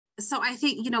So I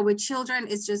think, with children,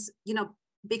 it's just,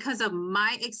 because of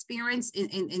my experience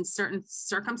in certain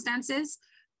circumstances,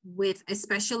 with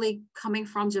especially coming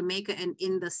from Jamaica and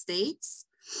in the States,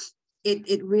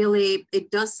 it really, it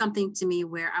does something to me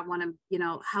where I want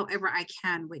to, however I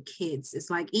can with kids. It's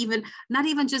like, not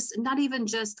even just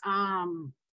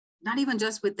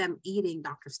with them eating,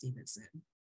 Dr. Stephenson,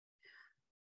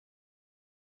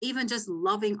 even just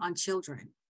loving on children,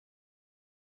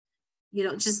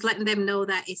 just letting them know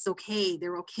that it's okay,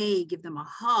 they're okay, give them a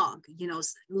hug,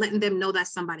 letting them know that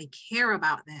somebody care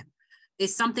about them.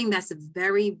 It's something that's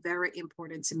very, very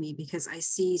important to me, because I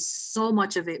see so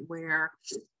much of it where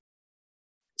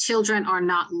children are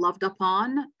not loved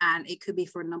upon, and it could be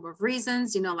for a number of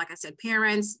reasons. Like I said,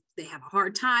 parents, they have a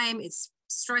hard time, it's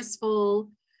stressful.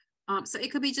 So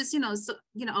it could be just,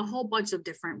 a whole bunch of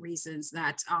different reasons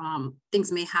that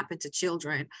things may happen to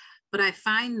children. But I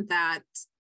find that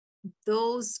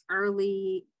those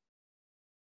early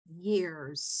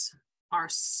years are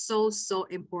so, so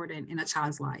important in a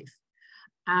child's life.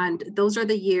 And those are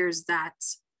the years that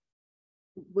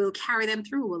will carry them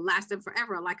through, will last them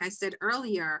forever. Like I said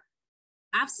earlier,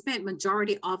 I've spent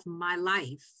majority of my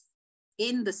life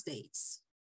in the States,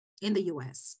 in the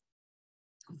US,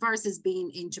 versus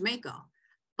being in Jamaica.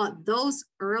 But those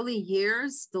early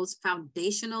years, those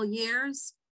foundational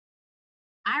years,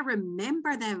 I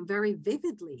remember them very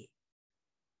vividly.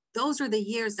 Those are the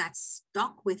years that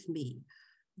stuck with me,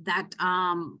 that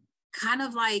kind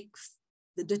of like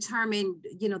determined,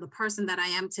 the person that I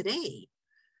am today.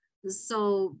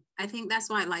 So I think that's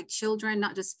why I like children,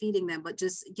 not just feeding them, but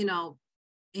just,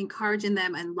 encouraging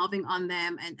them and loving on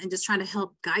them, and just trying to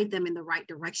help guide them in the right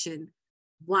direction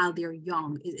while they're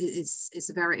young.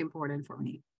 It's very important for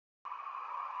me.